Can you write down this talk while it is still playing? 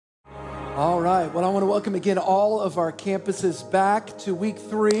All right. Well, I want to welcome again all of our campuses back to week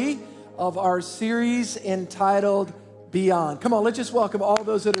 3 of our series entitled Beyond. Come on, let's just welcome all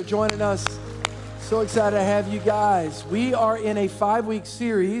those that are joining us. So excited to have you guys. We are in a 5-week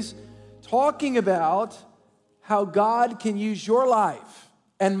series talking about how God can use your life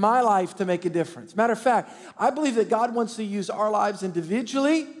and my life to make a difference. Matter of fact, I believe that God wants to use our lives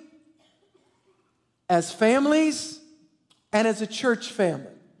individually, as families, and as a church family.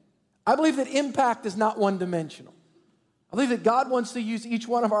 I believe that impact is not one-dimensional. I believe that God wants to use each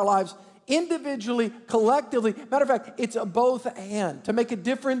one of our lives individually, collectively. Matter of fact, it's a both and, to make a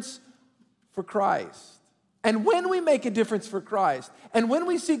difference for Christ. And when we make a difference for Christ, and when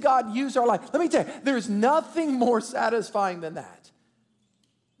we see God use our life, let me tell you, there's nothing more satisfying than that.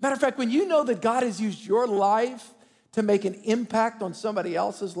 Matter of fact, when you know that God has used your life to make an impact on somebody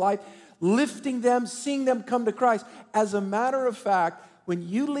else's life, lifting them, seeing them come to Christ, as a matter of fact, when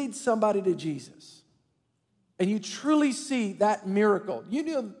you lead somebody to Jesus and you truly see that miracle, you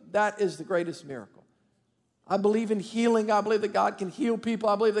know that is the greatest miracle. I believe in healing. I believe that God can heal people.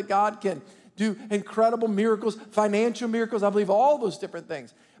 I believe that God can do incredible miracles, financial miracles. I believe all those different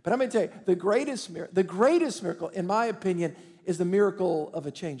things. But I'm going to tell you, the greatest miracle, in my opinion, is the miracle of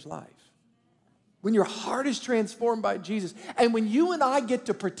a changed life. When your heart is transformed by Jesus, and when you and I get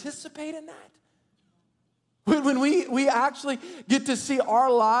to participate in that, when we actually get to see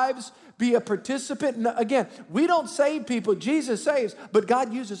our lives be a participant. And again, we don't save people, Jesus saves, but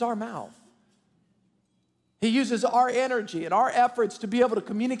God uses our mouth. He uses our energy and our efforts to be able to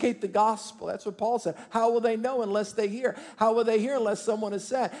communicate the gospel. That's what Paul said. How will they know unless they hear? How will they hear unless someone has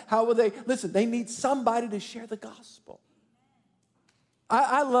said? How will they, listen, they need somebody to share the gospel.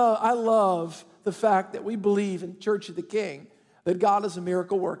 I love the fact that we believe in Church of the King that God is a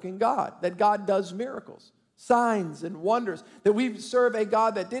miracle-working God, that God does miracles, signs and wonders, that we serve a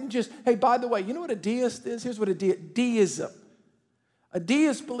God that didn't just, hey, by the way, you know what a deist is? Here's what deism. A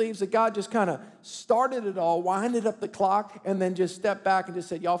deist believes that God just kind of started it all, winded up the clock, and then just stepped back and just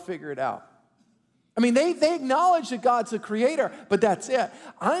said, y'all figure it out. I mean, they acknowledge that God's the creator, but that's it.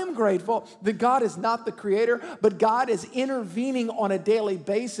 I am grateful that God is not the creator, but God is intervening on a daily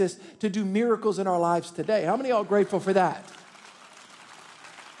basis to do miracles in our lives today. How many of y'all are grateful for that?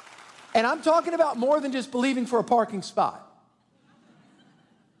 And I'm talking about more than just believing for a parking spot.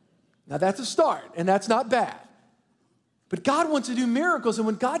 Now, that's a start, and that's not bad. But God wants to do miracles, and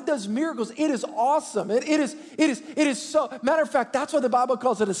when God does miracles, it is awesome. It is so, matter of fact, that's why the Bible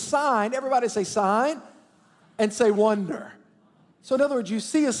calls it a sign. Everybody say sign and say wonder. So in other words, you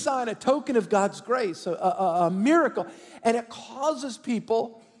see a sign, a token of God's grace, a miracle, and it causes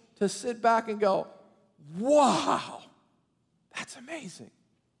people to sit back and go, wow, that's amazing.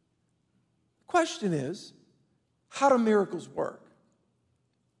 The question is, how do miracles work?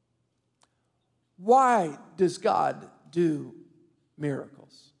 Why does God do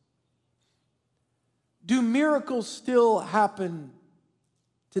miracles? Do miracles still happen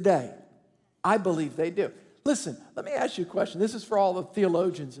today? I believe they do. Listen, let me ask you a question. This is for all the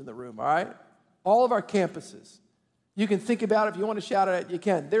theologians in the room, all right? All of our campuses. You can think about it. If you want to shout it out, you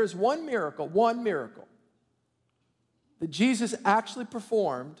can. There's one miracle that Jesus actually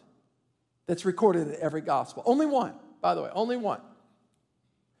performed that's recorded in every gospel. Only one, by the way, only one.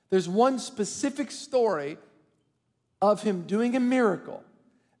 There's one specific story of him doing a miracle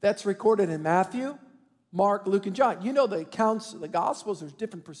that's recorded in Matthew, Mark, Luke, and John. You know the accounts of the Gospels, there's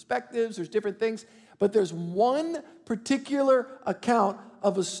different perspectives, there's different things, but there's one particular account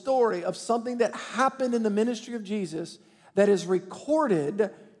of a story of something that happened in the ministry of Jesus that is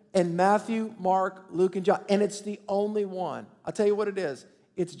recorded in Matthew, Mark, Luke, and John, and it's the only one. I'll tell you what it is.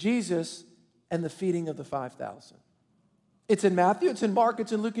 It's Jesus and the feeding of the 5,000. It's in Matthew, it's in Mark,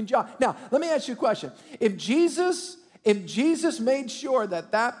 it's in Luke, and John. Now, let me ask you a question. If Jesus made sure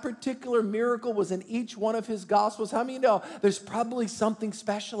that that particular miracle was in each one of his gospels, how many know there's probably something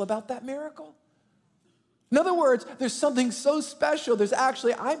special about that miracle? In other words, there's something so special. There's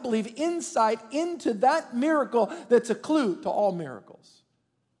actually, I believe, insight into that miracle that's a clue to all miracles.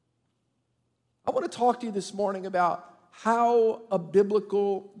 I want to talk to you this morning about how a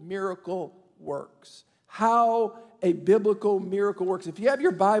biblical miracle works. How a biblical miracle works. If you have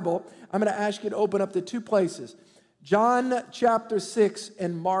your Bible, I'm going to ask you to open up to 2 places. John chapter 6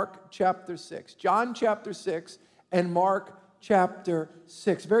 and Mark chapter 6. John chapter 6 and Mark chapter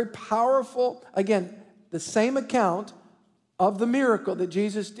 6. Very powerful, again, the same account of the miracle that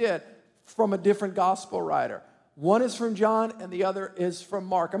Jesus did from a different gospel writer. One is from John and the other is from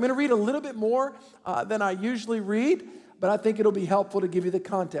Mark. I'm going to read a little bit more than I usually read, but I think it'll be helpful to give you the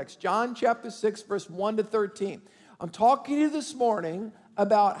context. John chapter 6, verse 1 to 13. I'm talking to you this morning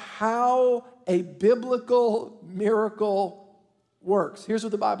about how a biblical miracle works. Here's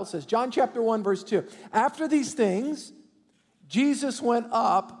what the Bible says. John chapter 1, verse 2. After these things, Jesus went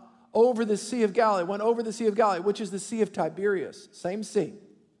up over the Sea of Galilee, which is the Sea of Tiberias, same sea.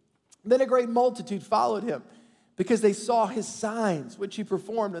 Then a great multitude followed him because they saw his signs, which he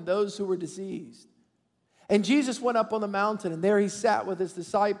performed in those who were diseased. And Jesus went up on the mountain, and there he sat with his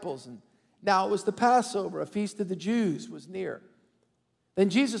disciples. And now it was the Passover, a feast of the Jews was near. Then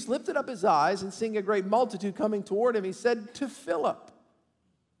Jesus lifted up his eyes, and seeing a great multitude coming toward him, he said to Philip,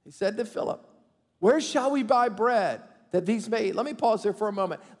 where shall we buy bread that these may eat? Let me pause there for a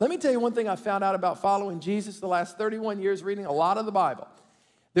moment. Let me tell you one thing I found out about following Jesus the last 31 years, reading a lot of the Bible.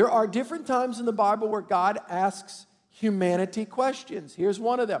 There are different times in the Bible where God asks humanity questions. Here's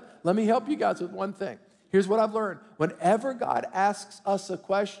one of them. Let me help you guys with one thing. Here's what I've learned. Whenever God asks us a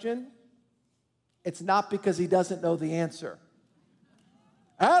question, it's not because he doesn't know the answer.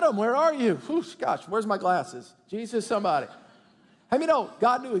 Adam, where are you? Whoosh, gosh, where's my glasses? Jesus, somebody. How many know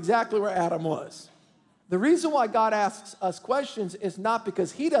God knew exactly where Adam was? The reason why God asks us questions is not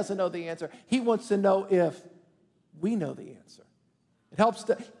because he doesn't know the answer. He wants to know if we know the answer.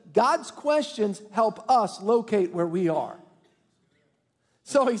 God's questions help us locate where we are.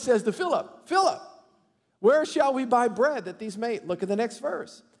 So he says to Philip, where shall we buy bread that these may eat? Look at the next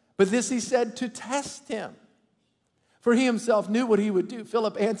verse. But this he said to test him, for he himself knew what he would do.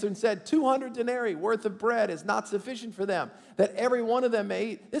 Philip answered and said, 200 denarii worth of bread is not sufficient for them, that every one of them may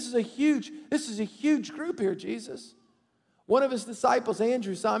eat. This is a huge group here, Jesus. One of his disciples,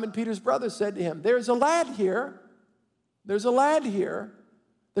 Andrew, Simon Peter's brother, said to him, there's a lad here. There's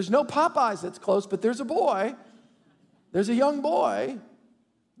no Popeyes that's close, but there's a boy. There's a young boy.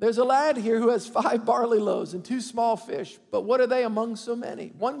 There's a lad here who has 5 barley loaves and 2 small fish. But what are they among so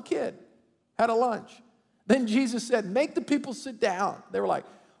many? One kid had a lunch. Then Jesus said, make the people sit down. They were like,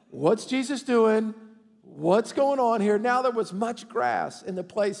 what's Jesus doing? What's going on here? Now there was much grass in the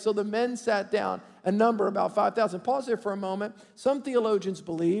place. So the men sat down, a number about 5,000. Pause there for a moment. Some theologians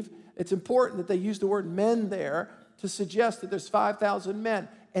believe it's important that they use the word men there to suggest that there's 5,000 men.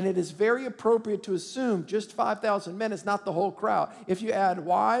 And it is very appropriate to assume just 5,000 men is not the whole crowd. If you add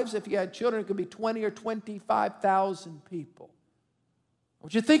wives, if you add children, it could be 20 or 25,000 people. I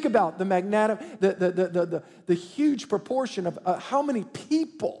want you to think about the huge proportion of how many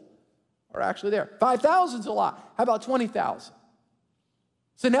people are actually there. 5,000 is a lot. How about 20,000?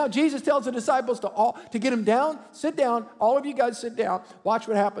 So now Jesus tells the disciples to get him down, sit down. All of you guys sit down. Watch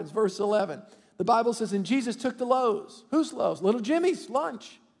what happens. Verse 11. The Bible says, and Jesus took the loaves. Whose loaves? Little Jimmy's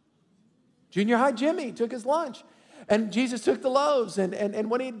lunch. Junior high Jimmy took his lunch. And Jesus took the loaves, and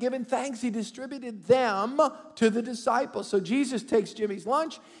when he had given thanks, he distributed them to the disciples. So Jesus takes Jimmy's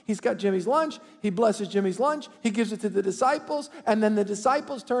lunch. He's got Jimmy's lunch. He blesses Jimmy's lunch. He gives it to the disciples, and then the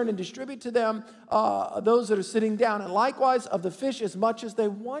disciples turn and distribute to them those that are sitting down. And likewise, of the fish, as much as they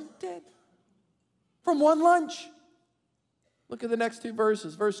wanted from one lunch. Look at the next 2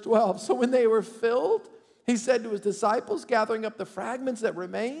 verses. Verse 12. So when they were filled, he said to his disciples, gathering up the fragments that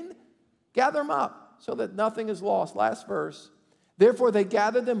remain, gather them up so that nothing is lost. Last verse. Therefore they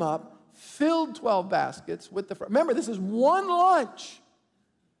gathered them up, filled 12 baskets with the remember, this is one lunch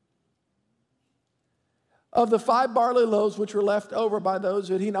of the 5 barley loaves which were left over by those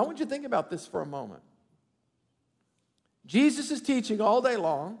who had eaten. I want you to think about this for a moment. Jesus is teaching all day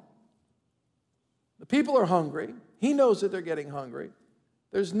long. The people are hungry. He knows that they're getting hungry.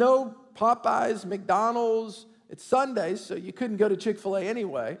 There's no Popeyes, McDonald's. It's Sunday, so you couldn't go to Chick-fil-A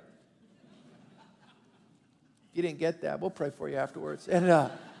anyway. If you didn't get that, we'll pray for you afterwards.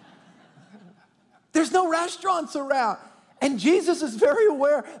 And there's no restaurants around. And Jesus is very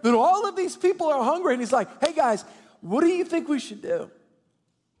aware that all of these people are hungry. And he's like, hey, guys, what do you think we should do?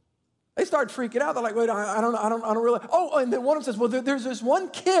 They start freaking out. They're like, wait, I don't really. Oh, and then one of them says, well, there's this one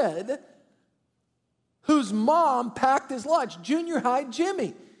kid whose mom packed his lunch, junior high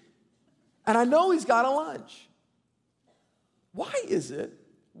Jimmy. And I know he's got a lunch. Why is it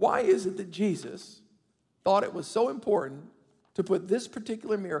that Jesus thought it was so important to put this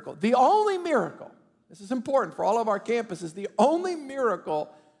particular miracle, the only miracle, this is important for all of our campuses, the only miracle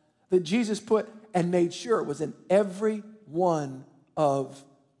that Jesus put and made sure it was in every one of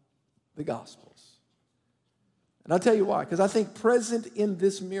the Gospels. And I'll tell you why, because I think present in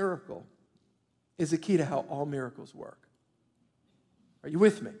this miracle is the key to how all miracles work. Are you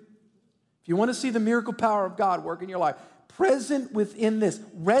with me? If you want to see the miracle power of God work in your life, present within this,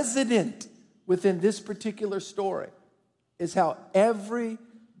 resident within this particular story is how every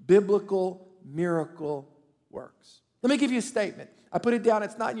biblical miracle works. Let me give you a statement. I put it down.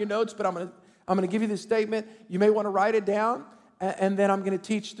 It's not in your notes, but I'm going to give you this statement. You may want to write it down. and then I'm going to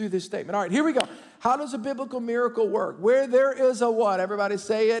teach through this statement. All right, here we go. How does a biblical miracle work? Where there is a what? Everybody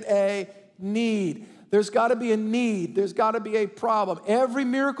say it, a need. There's got to be a need. There's got to be a problem. Every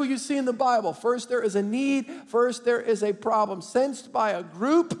miracle you see in the Bible, first there is a need, first there is a problem sensed by a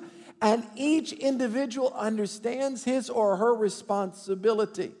group, and each individual understands his or her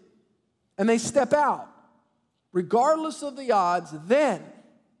responsibility. And they step out, regardless of the odds. Then,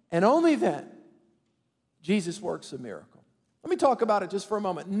 and only then, Jesus works a miracle. Let me talk about it just for a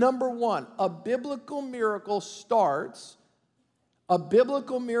moment. Number one, a biblical miracle starts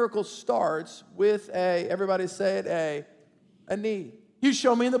with everybody say it, a need. You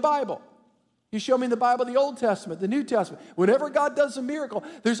show me in the Bible. You show me in the Bible, the Old Testament, the New Testament. Whenever God does a miracle,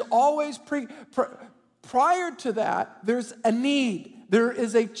 there's always prior to that, there's a need. There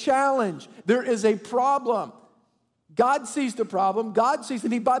is a challenge. There is a problem. God sees the problem. God sees the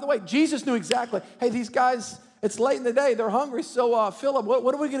need. By the way, Jesus knew exactly, hey, these guys, it's late in the day. They're hungry. So, Philip,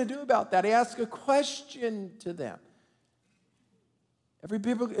 what are we going to do about that? He asked a question to them.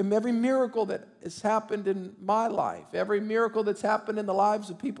 Every miracle that has happened in my life, every miracle that's happened in the lives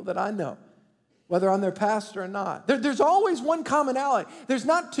of people that I know, whether I'm their pastor or not, there's always one commonality. There's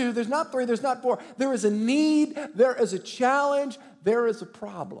not two, there's not three, there's not four. There is a need, there is a challenge, there is a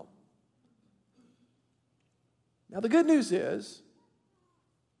problem. Now, the good news is,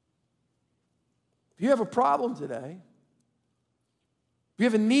 if you have a problem today, if you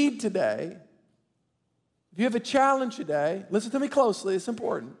have a need today, if you have a challenge today, listen to me closely, it's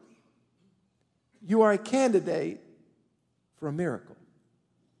important. You are a candidate for a miracle.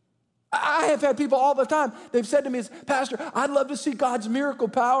 I have had people all the time, they've said to me, Pastor, I'd love to see God's miracle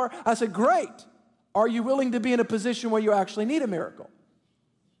power. I said, great. Are you willing to be in a position where you actually need a miracle?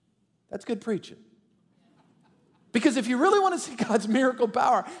 That's good preaching. Because if you really want to see God's miracle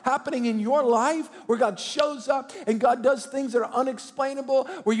power happening in your life, where God shows up and God does things that are unexplainable,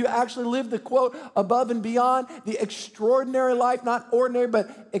 where you actually live the quote, above and beyond, the extraordinary life, not ordinary,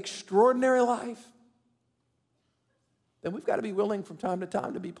 but extraordinary life, then we've got to be willing from time to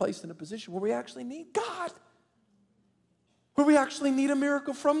time to be placed in a position where we actually need God, where we actually need a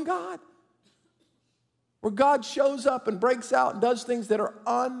miracle from God, where God shows up and breaks out and does things that are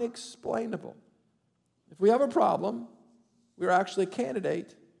unexplainable. If we have a problem, we're actually a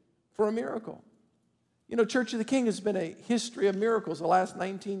candidate for a miracle. You know, Church of the King has been a history of miracles the last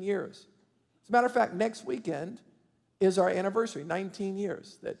 19 years. As a matter of fact, next weekend is our anniversary, 19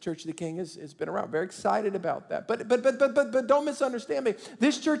 years that Church of the King has been around. Very excited about that. But don't misunderstand me.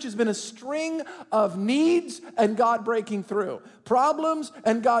 This church has been a string of needs and God breaking through. Problems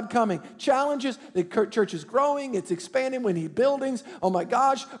and God coming. Challenges. The church is growing. It's expanding. We need buildings. Oh my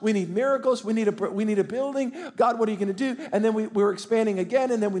gosh, we need miracles. We need a building. God, what are you going to do? And then we're expanding again,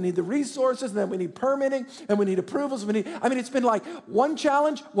 and then we need the resources, and then we need permitting, and we need approvals. It's been like one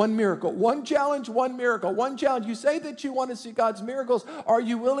challenge, one miracle. One challenge, one miracle. One challenge. You say that you want to see God's miracles. Are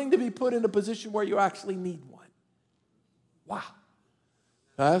you willing to be put in a position where you actually need one? Wow.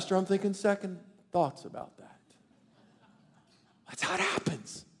 Pastor, I'm thinking second thoughts about that. That's how it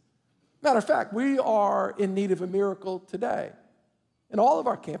happens. Matter of fact, we are in need of a miracle today. In all of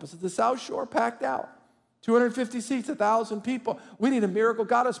our campuses, the South Shore packed out. 250 seats, 1,000 people. We need a miracle.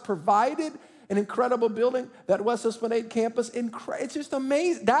 God has provided an incredible building, that West Esplanade campus. It's just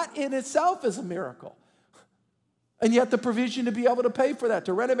amazing. That in itself is a miracle. And yet the provision to be able to pay for that,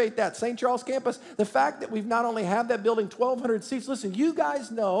 to renovate that, St. Charles campus, the fact that we've not only have that building, 1,200 seats. Listen, you guys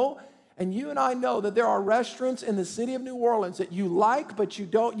know, and you and I know that there are restaurants in the city of New Orleans that you like, but you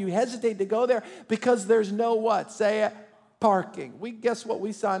hesitate to go there because there's no what? Say it. Parking. Guess what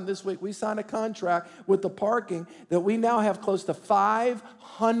we signed this week? We signed a contract with the parking that we now have close to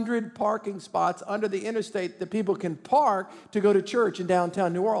 500 parking spots under the interstate that people can park to go to church in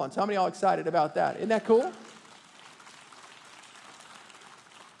downtown New Orleans. How many of y'all excited about that? Isn't that cool?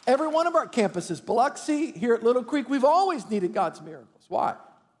 Every one of our campuses, Biloxi, here at Little Creek, we've always needed God's miracles. Why?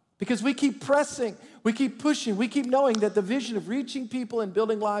 Because we keep pressing, we keep pushing, we keep knowing that the vision of reaching people and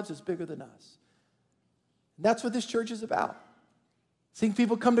building lives is bigger than us. And that's what this church is about. Seeing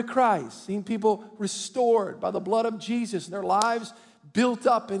people come to Christ, seeing people restored by the blood of Jesus and their lives built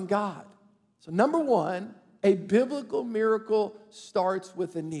up in God. So number one, a biblical miracle starts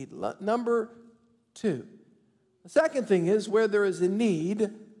with a need. Number two, the second thing is where there is a need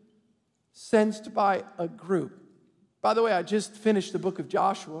sensed by a group. By the way, I just finished the book of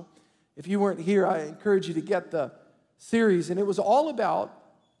Joshua. If you weren't here, I encourage you to get the series. And it was all about,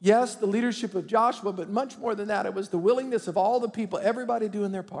 yes, the leadership of Joshua, but much more than that, it was the willingness of all the people, everybody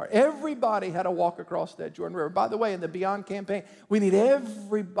doing their part. Everybody had to walk across that Jordan River. By the way, in the Beyond campaign, we need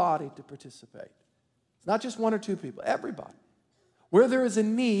everybody to participate. It's not just one or two people, everybody. Where there is a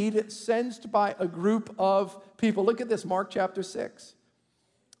need sensed by a group of people. Look at this, Mark chapter 6.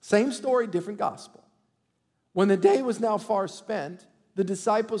 Same story, different gospel. When the day was now far spent, the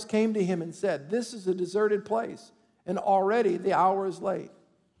disciples came to him and said, "This is a deserted place, and already the hour is late."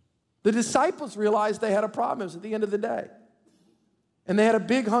 The disciples realized they had a problem. It was at the end of the day. And they had a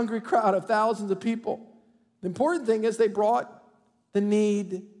big hungry crowd of thousands of people. The important thing is they brought the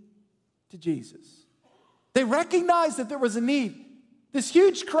need to Jesus. They recognized that there was a need. This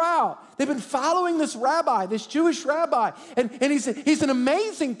huge crowd, they've been following this rabbi, this Jewish rabbi, and he's an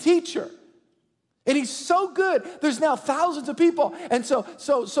amazing teacher. And he's so good. There's now thousands of people. And so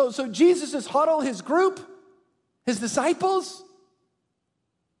Jesus has huddled his group, his disciples.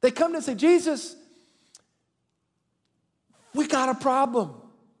 They come to say, "Jesus, we got a problem.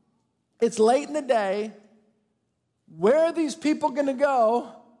 It's late in the day. Where are these people going to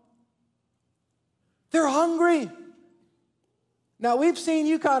go? They're hungry." Now, we've seen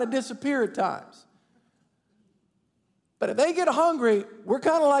you kind of disappear at times. But if they get hungry, we're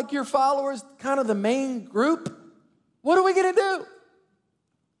kind of like your followers, kind of the main group. What are we going to do?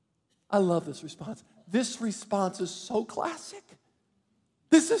 I love this response. This response is so classic.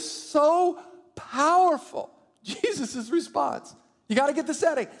 This is so powerful. Jesus' response. You got to get the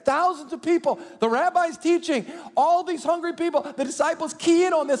setting. Thousands of people. The rabbi's teaching. All these hungry people. The disciples key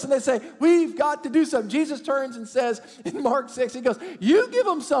in on this and they say, "We've got to do something." Jesus turns and says in Mark 6, he goes, "You give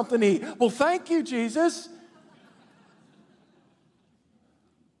them something to eat." "Well, thank you, Jesus."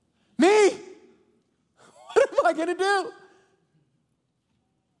 Me? What am I going to do?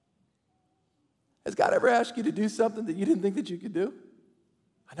 Has God ever asked you to do something that you didn't think that you could do?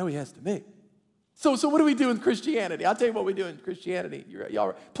 I know he has to me. So what do we do in Christianity? I'll tell you what we do in Christianity.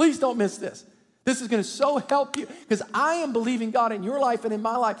 Y'all, please don't miss this. This is going to so help you because I am believing God in your life and in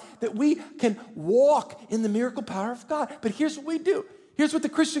my life that we can walk in the miracle power of God. But here's what we do. Here's what the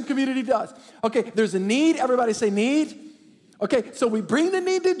Christian community does. Okay, there's a need. Everybody say need. Okay, so we bring the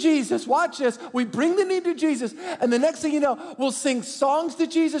need to Jesus. Watch this. We bring the need to Jesus. And the next thing you know, we'll sing songs to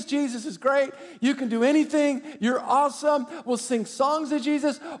Jesus. Jesus is great. You can do anything. You're awesome. We'll sing songs to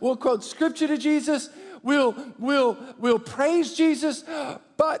Jesus. We'll quote scripture to Jesus. We'll praise Jesus.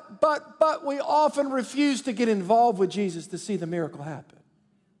 But we often refuse to get involved with Jesus to see the miracle happen.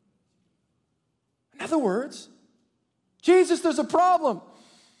 In other words, Jesus, there's a problem.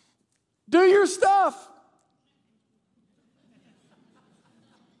 Do your stuff.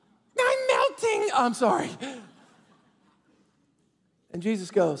 I'm melting. I'm sorry. And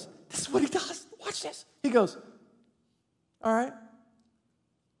Jesus goes, this is what he does. Watch this. He goes, "All right,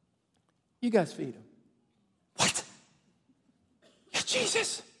 you guys feed him." What? Yeah,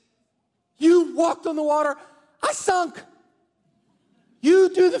 Jesus, you walked on the water. I sunk. You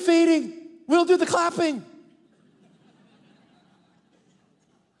do the feeding. We'll do the clapping.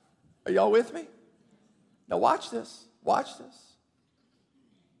 Are y'all with me? Now watch this. Watch this.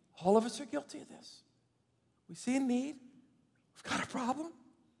 All of us are guilty of this. We see a need. We've got a problem.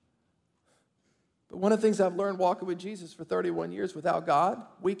 But one of the things I've learned walking with Jesus for 31 years, without God,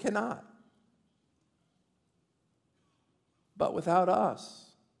 we cannot. But without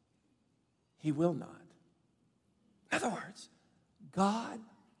us, he will not. In other words, God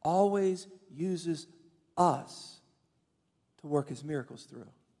always uses us to work his miracles through.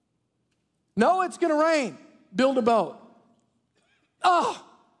 No, it's going to rain. Build a boat. Oh,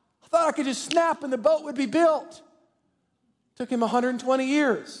 I thought I could just snap and the boat would be built. Took him 120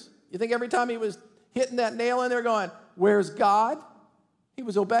 years. You think every time he was hitting that nail in there going, "Where's God?" He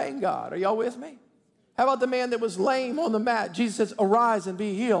was obeying God. Are y'all with me? How about the man that was lame on the mat? Jesus says, "Arise and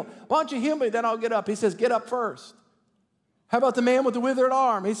be healed." "Why don't you heal me, then I'll get up." He says, "Get up first." How about the man with the withered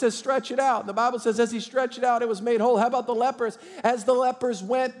arm? He says, "Stretch it out." The Bible says, as he stretched it out, it was made whole. How about the lepers? As the lepers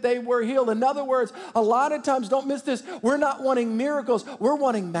went, they were healed. In other words, a lot of times, don't miss this, we're not wanting miracles, we're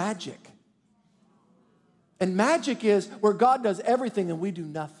wanting magic. And magic is where God does everything and we do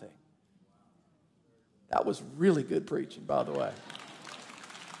nothing. That was really good preaching, by the way.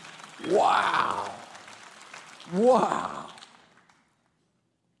 Wow. Wow.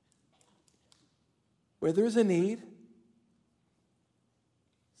 Where there's a need,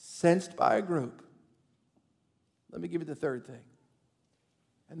 sensed by a group. Let me give you the third thing.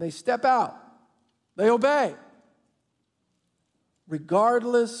 And they step out. They obey.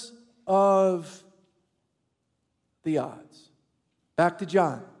 Regardless of the odds. Back to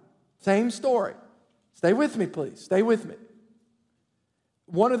John. Same story. Stay with me, please. Stay with me.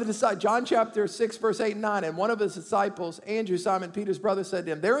 One of the disciples, John chapter 6, verse 8 and 9, and one of his disciples, Andrew, Simon Peter's brother, said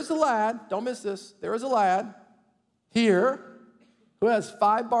to him, "There is a lad," don't miss this, "there is a lad here who has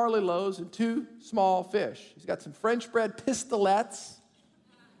 5 barley loaves and 2 small fish. He's got some French bread pistolets,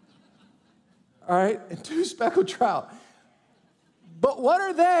 all right, and 2 speckled trout. But what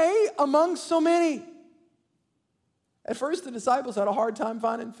are they among so many? At first, the disciples had a hard time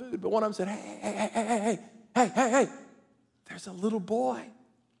finding food, but one of them said, hey, there's a little boy.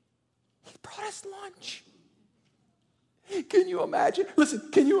 He brought us lunch. Can you imagine? Listen,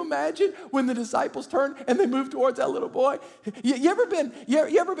 can you imagine when the disciples turned and they moved towards that little boy? You ever been?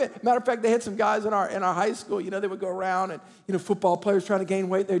 Matter of fact, they had some guys in our high school, they would go around and, football players trying to gain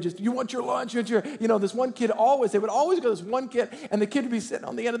weight. They just, you want your lunch? This one kid they would always go to this one kid, and the kid would be sitting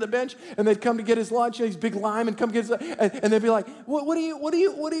on the end of the bench, and they'd come to get his lunch, he's big lime, and come get his, and they'd be like, what do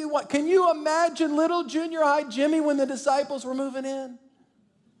you want? Can you imagine little junior high Jimmy when the disciples were moving in?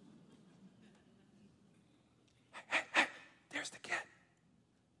 Hey. There's the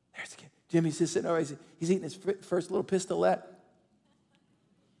kid. Jimmy's just sitting over. He's eating his first little pistolet.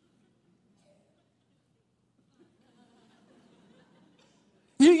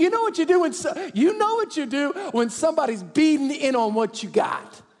 You know what you do when somebody's beating in on what you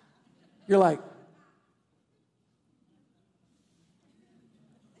got. You're like,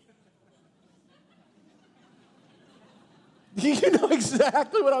 you know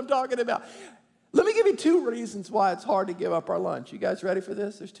exactly what I'm talking about. Let me give you 2 reasons why it's hard to give up our lunch. You guys ready for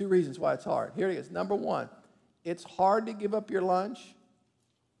this? There's 2 reasons why it's hard. Here it is. Number 1, it's hard to give up your lunch.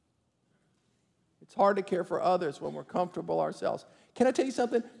 It's hard to care for others when we're comfortable ourselves. Can I tell you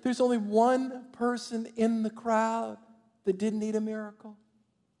something? There's only one person in the crowd that didn't need a miracle.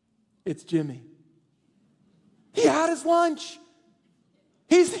 It's Jimmy. He had his lunch.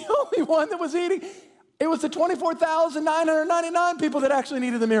 He's the only one that was eating. It was the 24,999 people that actually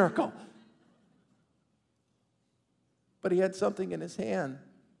needed the miracle. But he had something in his hand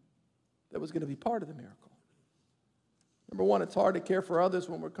that was going to be part of the miracle. Number 1, it's hard to care for others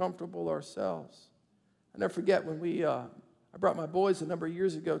when we're comfortable ourselves. I never forget when I brought my boys a number of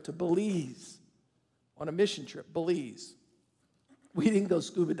years ago to Belize on a mission trip, Belize. We didn't go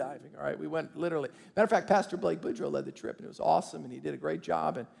scuba diving, all right? We went literally. Matter of fact, Pastor Blake Boudreaux led the trip, and it was awesome, and he did a great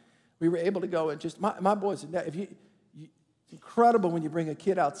job. And we were able to go and just, my boys, it's incredible when you bring a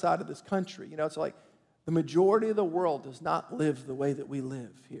kid outside of this country. It's like, the majority of the world does not live the way that we live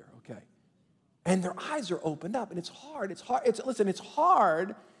here, okay? And their eyes are opened up, and it's hard. It's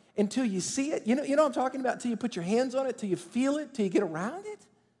hard until you see it. You know what I'm talking about? Until you put your hands on it, till you feel it, till you get around it.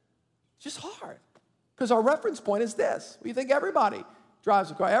 It's just hard. Because our reference point is this. We think everybody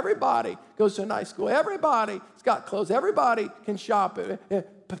drives a car. Everybody goes to a nice school. Everybody's got clothes. Everybody can shop.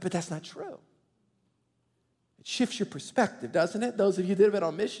 But that's not true. It shifts your perspective, doesn't it? Those of you that have been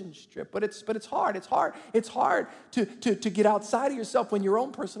on a mission trip. But it's hard. It's hard to get outside of yourself when your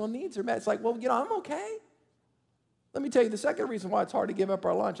own personal needs are met. It's like, well, I'm okay. Let me tell you the second reason why it's hard to give up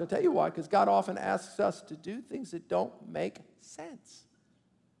our lunch. I'll tell you why, because God often asks us to do things that don't make sense.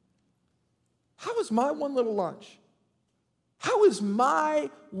 How is my one little lunch? How is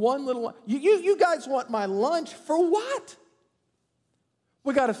my one little lunch? You guys want my lunch for what?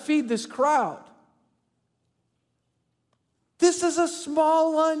 We got to feed this crowd. This is a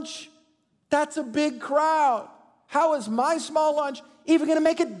small lunch. That's a big crowd. How is my small lunch even going to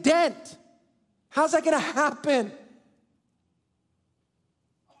make a dent? How's that going to happen?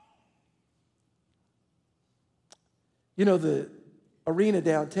 The arena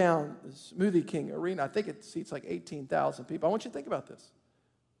downtown, the Smoothie King Arena, I think it seats like 18,000 people. I want you to think about this.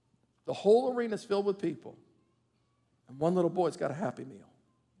 The whole arena is filled with people, and one little boy's got a Happy Meal.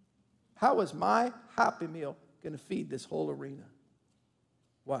 How is my Happy Meal going to feed this whole arena?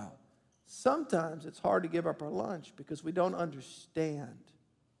 Wow. Sometimes it's hard to give up our lunch because we don't understand.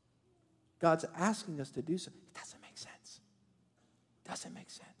 God's asking us to do something. It doesn't make sense. It doesn't make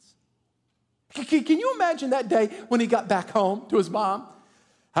sense. Can you imagine that day when he got back home to his mom?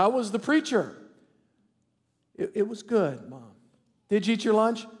 How was the preacher? It was good, Mom. Did you eat your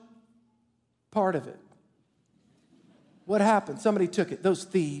lunch? Part of it. What happened? Somebody took it. Those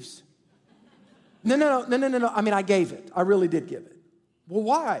thieves. No. I mean, I gave it. I really did give it. Well,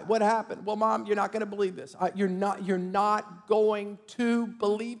 why? What happened? Well, Mom, you're not going to believe this. You're not going to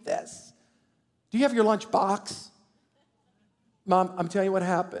believe this. Do you have your lunch box? Mom, I'm telling you what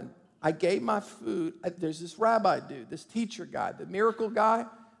happened. I gave my food. There's this rabbi dude, this teacher guy, the miracle guy.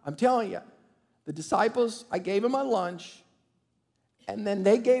 I'm telling you, the disciples, I gave him my lunch, and then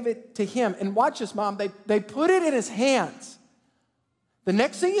they gave it to him. And watch this, Mom. They put it in his hands. The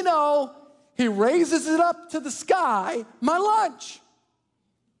next thing you know, he raises it up to the sky, my lunch.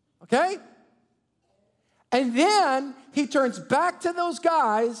 Okay? And then he turns back to those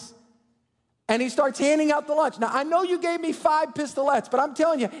guys And he starts handing out the lunch. Now, I know you gave me 5 pistolets, but I'm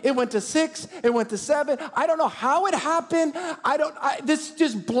telling you, it went to 6, it went to 7. I don't know how it happened. This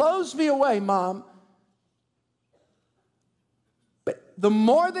just blows me away, Mom. But the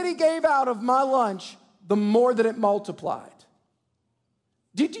more that he gave out of my lunch, the more that it multiplied.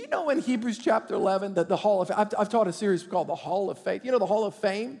 Did you know in Hebrews chapter 11 that the Hall of Fame, I've taught a series called the Hall of Faith. You know the Hall of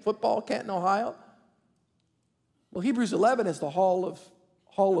Fame, football, Canton, Ohio? Well, Hebrews 11 is the Hall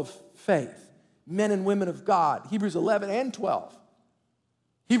of Faith. Men and women of God, Hebrews 11 and 12.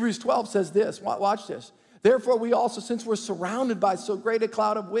 Hebrews 12 says this, watch this. Therefore we also, since we're surrounded by so great a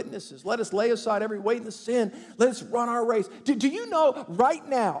cloud of witnesses, let us lay aside every weight and the sin. Let us run our race. Do you know right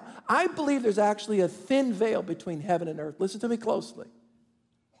now, I believe there's actually a thin veil between heaven and earth. Listen to me closely.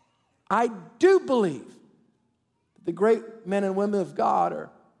 I do believe that the great men and women of God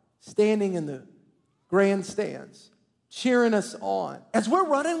are standing in the grandstands, cheering us on as we're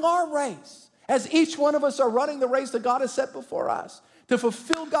running our race. As each one of us are running the race that God has set before us to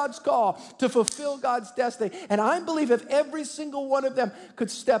fulfill God's call, to fulfill God's destiny. And I believe if every single one of them could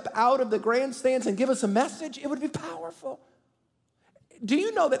step out of the grandstands and give us a message, it would be powerful. Do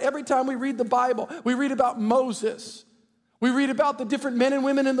you know that every time we read the Bible, we read about Moses, we read about the different men and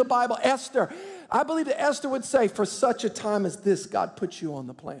women in the Bible, Esther. I believe that Esther would say, for such a time as this, God put you on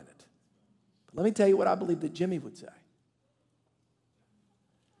the planet. But let me tell you what I believe that Jimmy would say.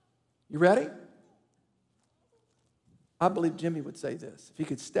 You ready? I believe Jimmy would say this, if he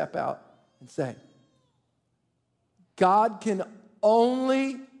could step out and say, God can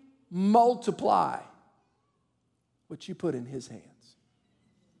only multiply what you put in his hands.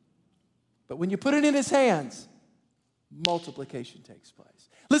 But when you put it in his hands, multiplication takes place.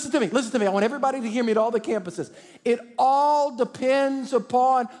 Listen to me. I want everybody to hear me at all the campuses. It all depends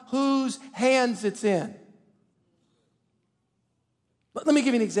upon whose hands it's in. Let me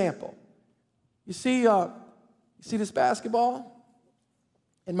give you an example. You see this basketball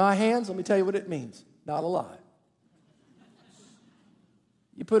in my hands? Let me tell you what it means. Not a lot.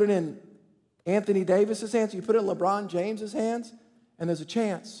 You put it in Anthony Davis's hands, you put it in LeBron James's hands, and there's a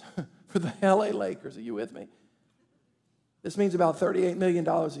chance for the LA Lakers. Are you with me? This means about $38 million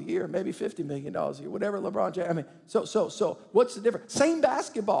a year, maybe $50 million a year, whatever LeBron James. So what's the difference? Same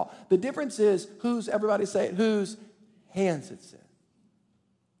basketball. The difference is whose hands it's in.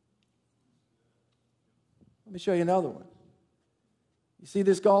 Let me show you another one. You see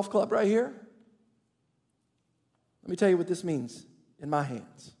this golf club right here? Let me tell you what this means in my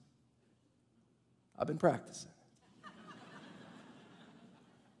hands. I've been practicing.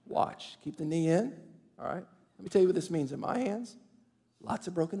 Watch. Keep the knee in. All right? Let me tell you what this means in my hands. Lots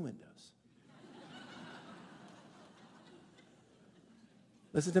of broken windows.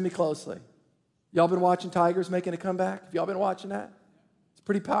 Listen to me closely. Y'all been watching Tigers making a comeback? Have y'all been watching that? It's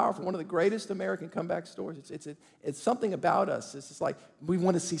pretty powerful. One of the greatest American comeback stories. It's something about us. It's just like we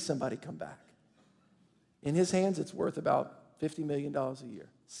want to see somebody come back. In his hands, it's worth about $50 million a year.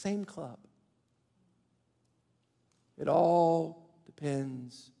 Same club. It all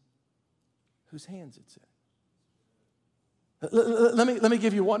depends whose hands it's in. Let me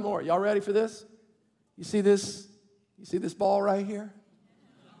give you one more. Y'all ready for this? You see this? You see this ball right here?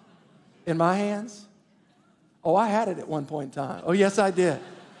 In my hands? Oh, I had it at one point in time. Oh, yes, I did.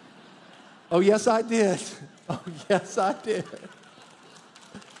 Oh, yes, I did. Oh, yes, I did.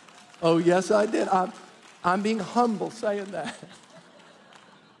 Oh, yes, I did. I'm being humble saying that.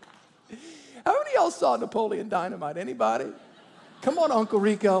 How many of y'all saw Napoleon Dynamite? Anybody? Come on, Uncle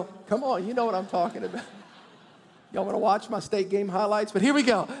Rico. Come on, you know what I'm talking about. Y'all want to watch my state game highlights? But here we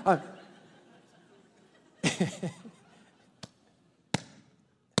go.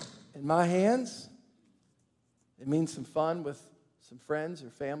 In my hands, it means some fun with some friends or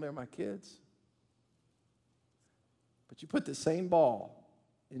family or my kids. But you put the same ball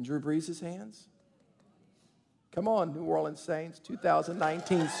in Drew Brees' hands. Come on, New Orleans Saints,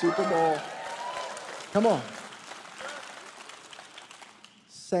 2019 Super Bowl. Come on.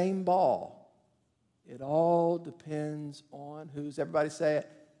 Same ball. It all depends on whose, everybody say it,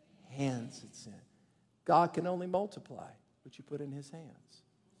 hands it's in. God can only multiply what you put in his hands.